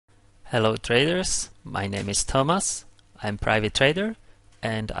Hello traders, my name is Thomas. I'm private trader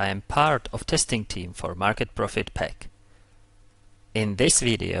and I am part of testing team for Market Profit Pack. In this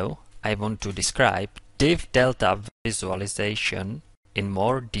video I want to describe DivDelta visualization in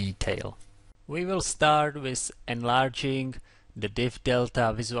more detail. We will start with enlarging the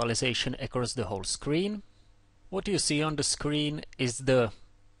DivDelta visualization across the whole screen. What you see on the screen is the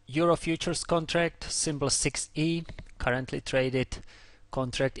Euro futures contract, symbol 6E, currently traded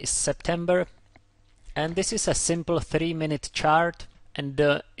contract is September, and this is a simple 3-minute chart. And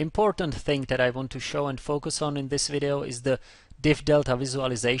the important thing that I want to show and focus on in this video is the DivDelta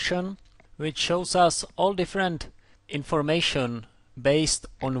visualization, which shows us all different information based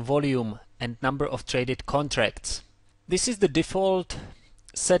on volume and number of traded contracts. This is the default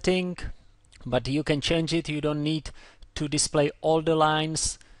setting, but you can change it. You don't need to display all the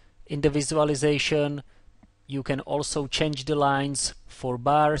lines in the visualization. You can also change the lines for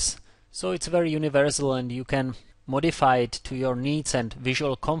bars, so it's very universal and you can modify it to your needs and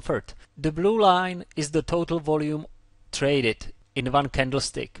visual comfort. The blue line is the total volume traded in one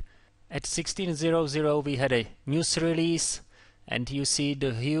candlestick. At 16:00 we had a news release and you see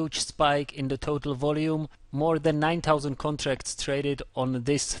the huge spike in the total volume, more than 9,000 contracts traded on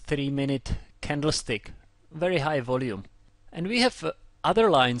this 3-minute candlestick. Very high volume. And we have other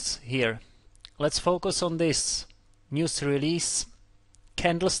lines here. Let's focus on this news release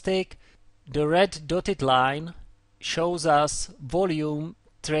candlestick. The red dotted line shows us volume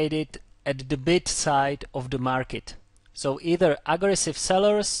traded at the bid side of the market. So either aggressive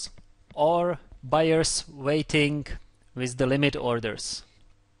sellers or buyers waiting with the limit orders.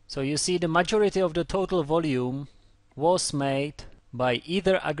 So you see the majority of the total volume was made by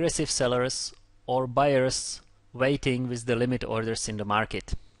either aggressive sellers or buyers waiting with the limit orders in the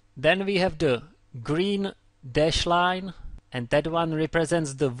market. Then we have the green dash line, and that one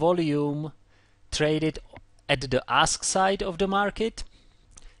represents the volume traded at the ask side of the market,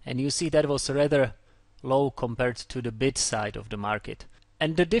 and you see that was rather low compared to the bid side of the market.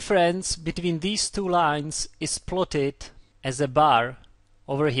 And the difference between these two lines is plotted as a bar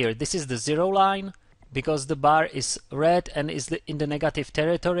over here. This is the zero line. Because the bar is red and is in the negative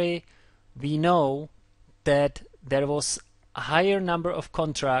territory, we know that there was a higher number of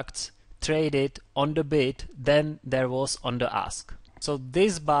contracts traded on the bid than there was on the ask. So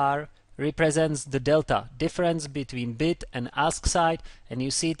this bar represents the delta difference between bid and ask side, and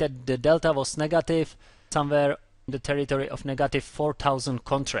you see that the delta was negative, somewhere in the territory of negative 4,000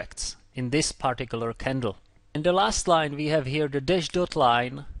 contracts in this particular candle. And the last line we have here, the dash dot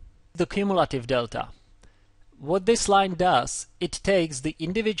line, the cumulative delta. What this line does, it takes the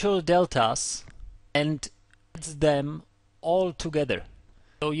individual deltas and adds them all together.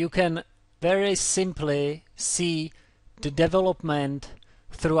 So you can very simply see the development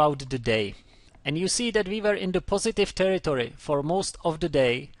throughout the day. And you see that we were in the positive territory for most of the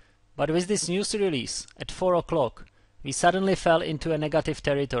day, but with this news release at 4 o'clock, we suddenly fell into a negative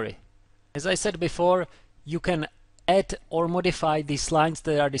territory. As I said before, you can add or modify these lines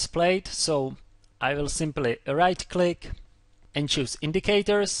that are displayed, so I will simply right click and choose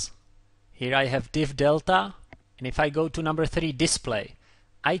indicators. Here I have DivDelta, and if I go to number 3, display,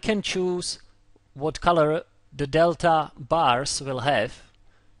 I can choose what color the delta bars will have.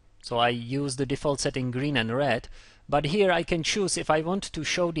 So I use the default setting green and red, but here I can choose if I want to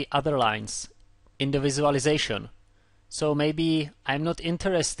show the other lines in the visualization. So maybe I'm not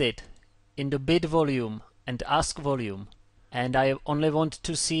interested in the bid volume and ask volume, and I only want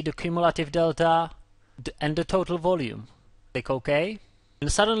to see the cumulative delta and the total volume. Click OK,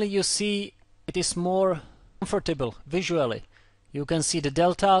 and suddenly you see it is more comfortable visually. You can see the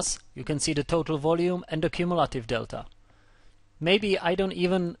deltas, you can see the total volume and the cumulative delta. Maybe I don't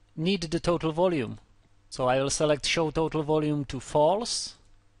even need the total volume, so I will select show total volume to false,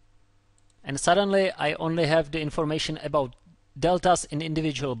 and suddenly I only have the information about deltas in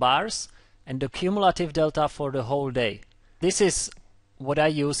individual bars and the cumulative delta for the whole day. This is what I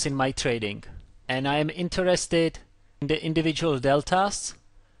use in my trading, and I am interested in the individual deltas,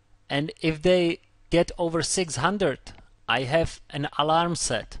 and if they get over 600, I have an alarm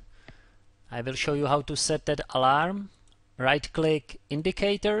set. I will show you how to set that alarm. Right click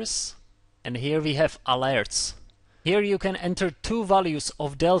indicators, and here we have alerts. Here you can enter two values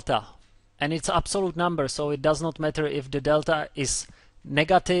of delta, and it's absolute number, so it does not matter if the delta is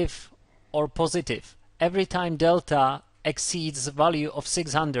negative or positive. Every time delta exceeds the value of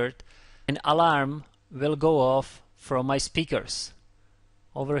 600, an alarm will go off from my speakers.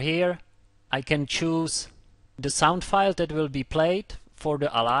 Over here I can choose the sound file that will be played for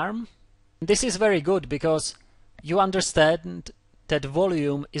the alarm. This is very good because you understand that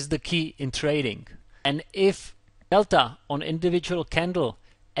volume is the key in trading. And if delta on individual candle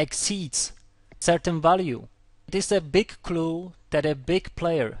exceeds certain value, it is a big clue that a big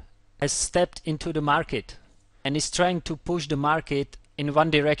player has stepped into the market and is trying to push the market in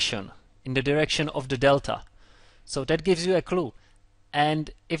one direction, in the direction of the delta. So that gives you a clue. And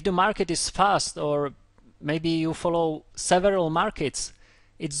if the market is fast, or maybe you follow several markets,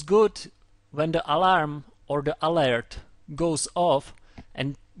 it's good when the alarm or the alert goes off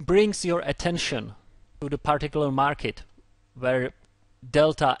and brings your attention to the particular market where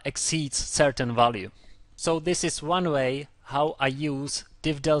delta exceeds certain value. So this is one way how I use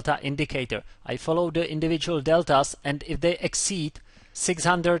DivDelta indicator. I follow the individual deltas, and if they exceed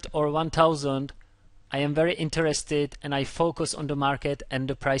 600 or 1000, I am very interested and I focus on the market and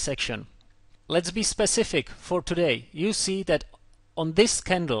the price action. Let's be specific for today. You see that on this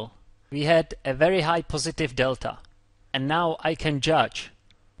candle we had a very high positive delta, and now I can judge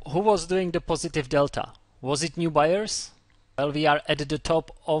who was doing the positive delta. Was it new buyers? Well, we are at the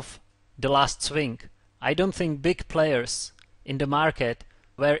top of the last swing. I don't think big players in the market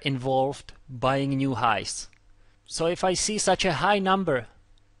were involved buying new highs. So if I see such a high number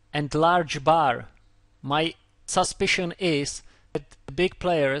and large bar, my suspicion is that the big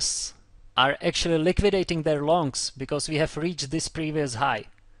players are actually liquidating their longs because we have reached this previous high.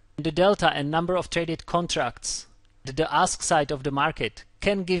 The delta and number of traded contracts, the ask side of the market,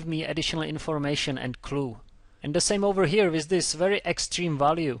 can give me additional information and clue. And the same over here with this very extreme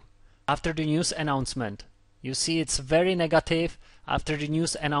value after the news announcement. You see it's very negative after the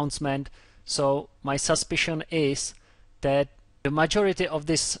news announcement, so my suspicion is that the majority of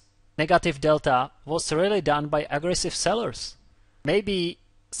this negative delta was really done by aggressive sellers. Maybe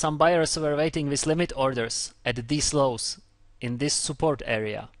some buyers were waiting with limit orders at these lows in this support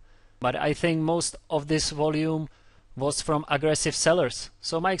area, but I think most of this volume was from aggressive sellers.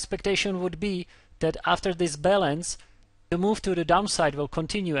 So my expectation would be that after this balance, the move to the downside will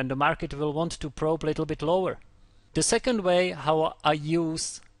continue and the market will want to probe a little bit lower. The second way how I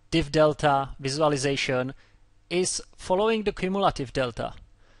use DivDelta visualization is following the cumulative delta,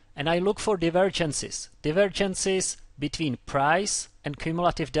 and I look for divergences between price and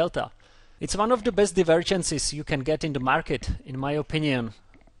cumulative delta. It's one of the best divergences you can get in the market, in my opinion,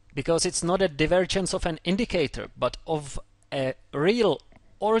 because it's not a divergence of an indicator but of a real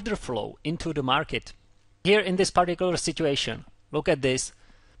order flow into the market. Here in this particular situation, look at this.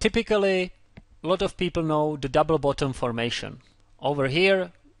 Typically, a lot of people know the double bottom formation. Over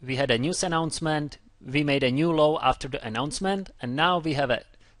here, we had a news announcement, we made a new low after the announcement, and now we have a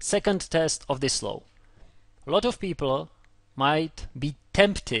second test of this low. A lot of people might be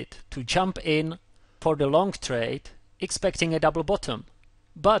tempted to jump in for the long trade expecting a double bottom.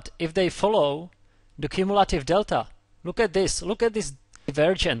 But if they follow the cumulative delta, look at this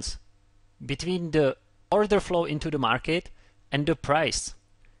divergence between the order flow into the market and the price.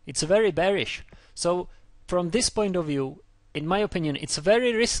 It's very bearish. So from this point of view, in my opinion, it's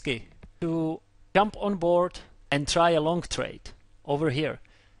very risky to jump on board and try a long trade over here,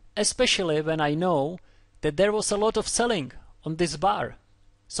 especially when I know that there was a lot of selling on this bar.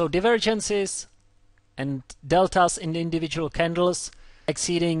 So divergences and deltas in the individual candles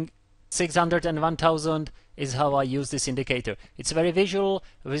exceeding 600 and 1000 is how I use this indicator. It's very visual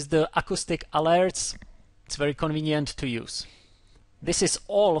with the acoustic alerts. It's very convenient to use. This is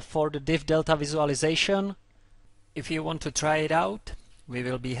all for the DivDelta visualization. If you want to try it out, we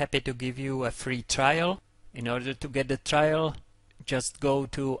will be happy to give you a free trial. In order to get the trial, just go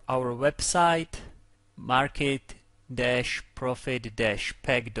to our website,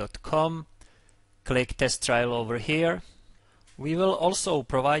 market-profit-pack.com, click test trial over here. We will also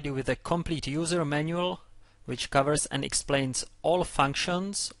provide you with a complete user manual which covers and explains all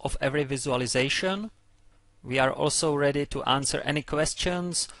functions of every visualization. We are also ready to answer any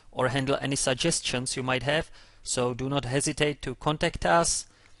questions or handle any suggestions you might have, so do not hesitate to contact us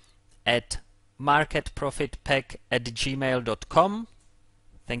at marketprofitpack@gmail.com.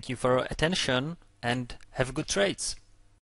 Thank you for your attention and have good trades.